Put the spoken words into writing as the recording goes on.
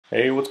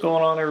Hey, what's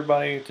going on,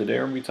 everybody? Today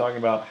we're going to be talking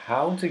about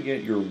how to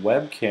get your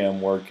webcam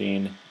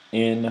working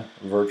in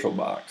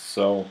VirtualBox.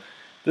 So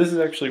this is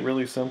actually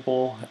really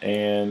simple,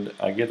 and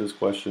I get this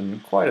question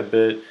quite a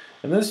bit.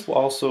 And this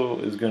also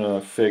is going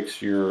to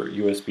fix your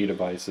USB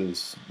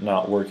devices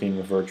not working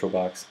with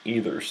VirtualBox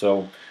either.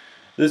 So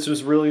this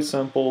is really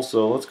simple,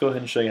 so let's go ahead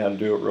and show you how to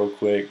do it real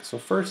quick. So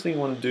first thing you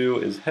want to do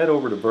is head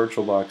over to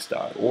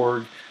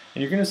virtualbox.org,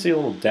 and you're going to see a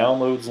little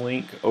downloads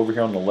link over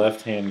here on the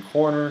left-hand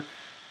corner.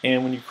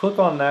 And when you click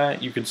on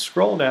that, you can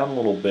scroll down a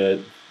little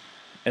bit,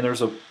 and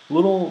there's a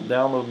little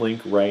download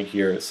link right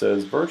here. It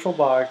says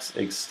VirtualBox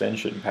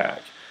Extension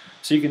Pack.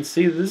 So you can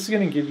see this is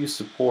going to give you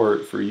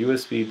support for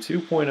USB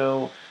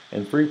 2.0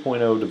 and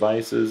 3.0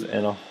 devices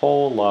and a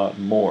whole lot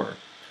more.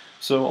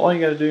 So all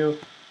you got to do,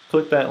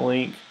 click that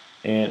link,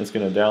 and it's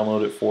going to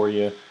download it for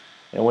you.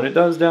 And when it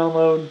does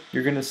download,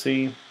 you're going to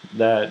see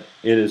that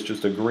it is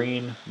just a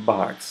green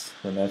box,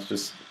 and that's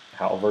just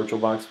how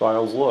VirtualBox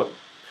files look.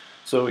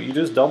 So you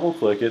just double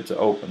click it to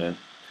open it,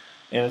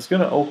 and it's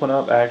going to open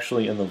up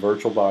actually in the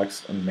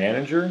VirtualBox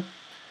Manager,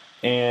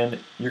 and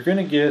you're going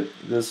to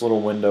get this little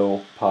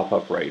window pop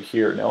up right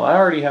here. Now I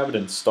already have it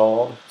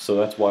installed, so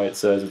that's why it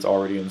says it's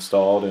already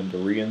installed and to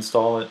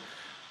reinstall it,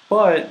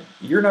 but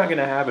you're not going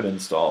to have it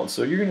installed,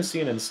 so you're going to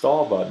see an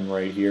install button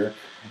right here.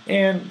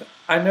 And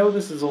I know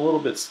this is a little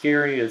bit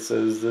scary. It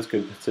says this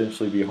could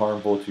potentially be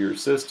harmful to your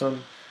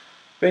system.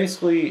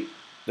 Basically,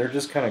 they're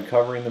just kind of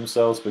covering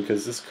themselves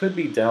because this could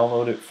be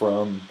downloaded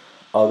from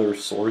other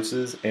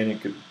sources, and it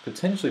could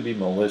potentially be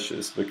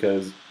malicious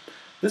because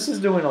this is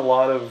doing a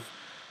lot of,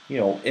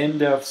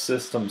 in-depth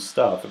system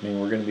stuff. I mean,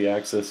 we're going to be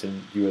accessing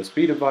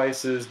USB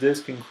devices,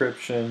 disk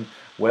encryption,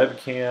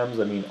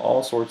 webcams, I mean,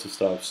 all sorts of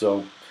stuff.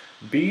 So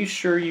be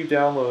sure you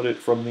download it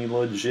from the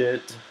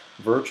legit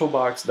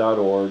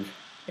virtualbox.org,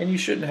 and you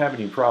shouldn't have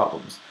any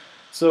problems.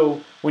 So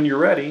when you're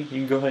ready, you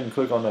can go ahead and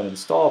click on that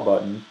install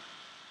button,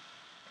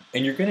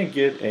 and you're going to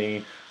get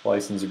a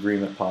license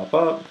agreement pop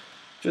up.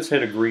 Just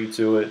hit agree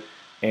to it,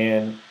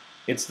 and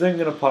it's then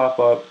going to pop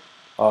up,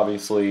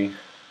 obviously,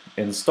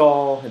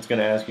 install. It's going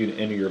to ask you to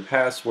enter your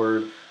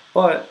password,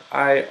 but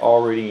I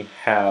already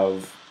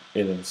have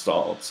it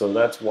installed, so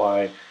that's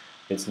why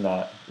it's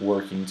not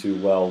working too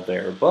well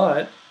there.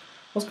 But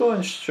let's go ahead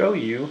and show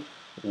you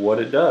what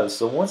it does.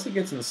 So once it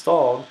gets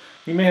installed,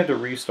 you may have to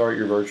restart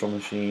your virtual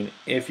machine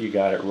if you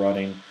got it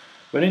running.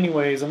 But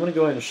anyways, I'm going to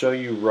go ahead and show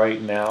you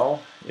right now.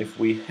 If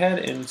we head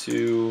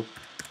into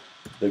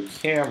the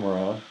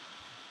camera,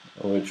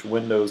 which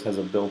Windows has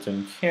a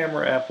built-in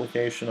camera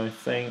application, I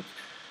think.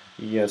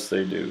 Yes,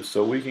 they do.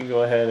 So we can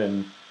go ahead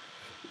and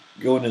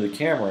go into the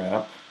camera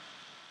app,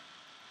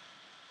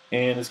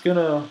 and it's going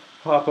to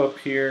pop up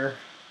here,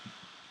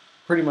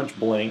 pretty much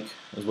blank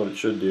is what it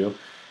should do.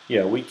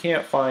 Yeah, we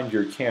can't find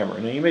your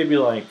camera. Now you may be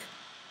like,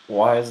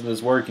 why isn't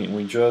this working?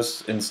 We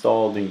just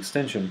installed the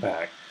extension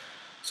pack.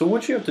 So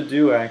what you have to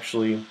do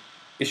actually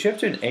is you have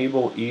to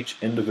enable each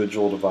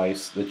individual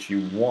device that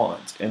you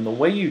want. And the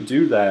way you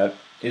do that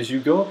is you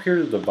go up here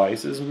to the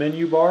devices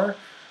menu bar,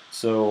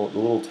 so the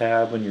little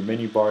tab on your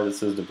menu bar that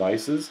says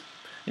devices,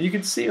 and you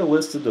can see a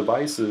list of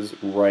devices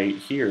right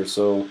here.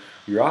 So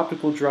your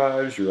optical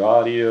drives, your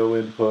audio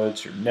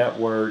inputs, your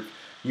network,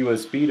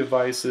 USB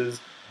devices,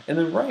 and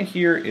then right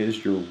here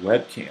is your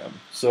webcam.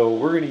 So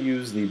we're going to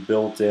use the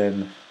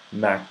built-in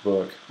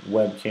MacBook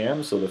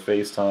webcam, so the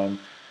FaceTime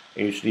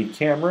HD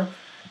camera,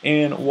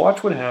 and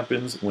watch what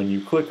happens when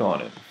you click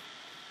on it.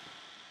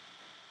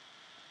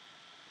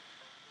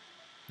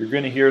 You're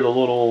going to hear the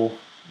little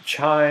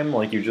chime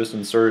like you just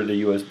inserted a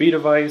USB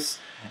device,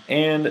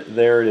 and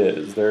there it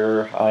is.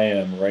 There I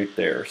am right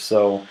there.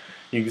 So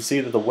you can see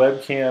that the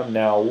webcam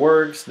now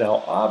works.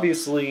 Now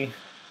obviously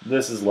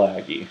this is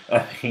laggy.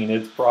 I mean,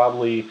 it's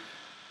probably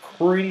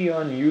pretty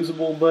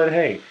unusable, but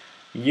hey,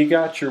 you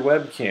got your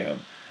webcam.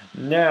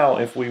 Now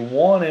if we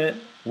want it,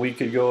 we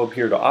could go up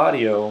here to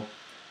audio,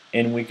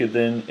 and we could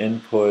then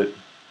input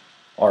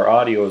our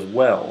audio as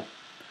well.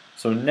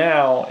 So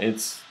now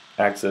it's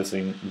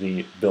accessing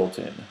the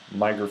built-in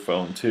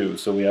microphone too.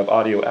 So we have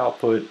audio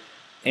output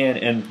and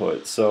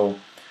input. So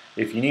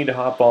if you need to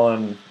hop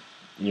on,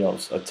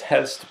 a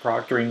test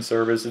proctoring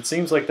service, it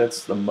seems like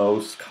that's the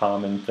most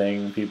common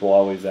thing people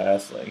always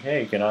ask, like,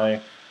 hey, can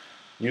I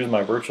use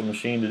my virtual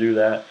machine to do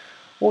that?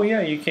 Well, yeah,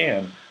 you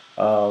can.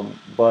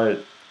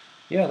 But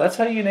yeah, that's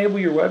how you enable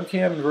your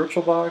webcam in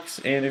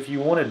VirtualBox, and if you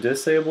want to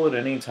disable it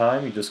at any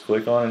time, you just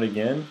click on it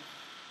again,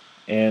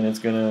 and it's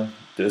going to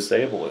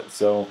disable it.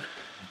 So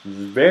it's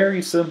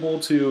very simple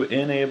to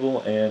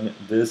enable and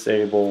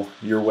disable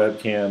your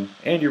webcam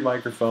and your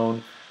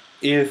microphone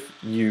if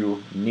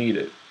you need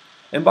it.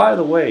 And by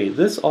the way,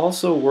 this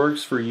also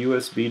works for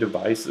USB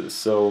devices,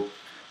 so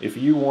if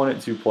you want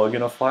it to plug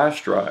in a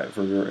flash drive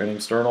or an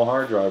external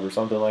hard drive or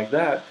something like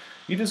that,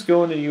 you just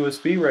go into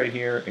USB right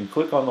here and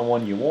click on the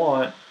one you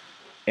want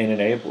and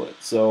enable it.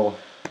 So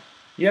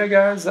yeah,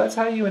 guys, that's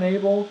how you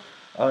enable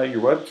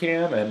your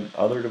webcam and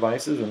other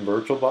devices in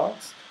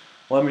VirtualBox.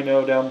 Let me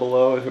know down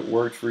below if it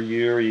worked for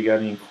you, or you got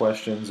any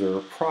questions or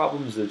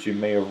problems that you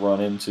may have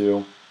run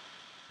into.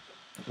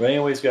 But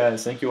anyways,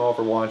 guys, thank you all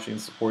for watching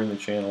and supporting the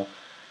channel,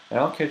 and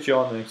I'll catch you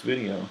all in the next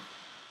video.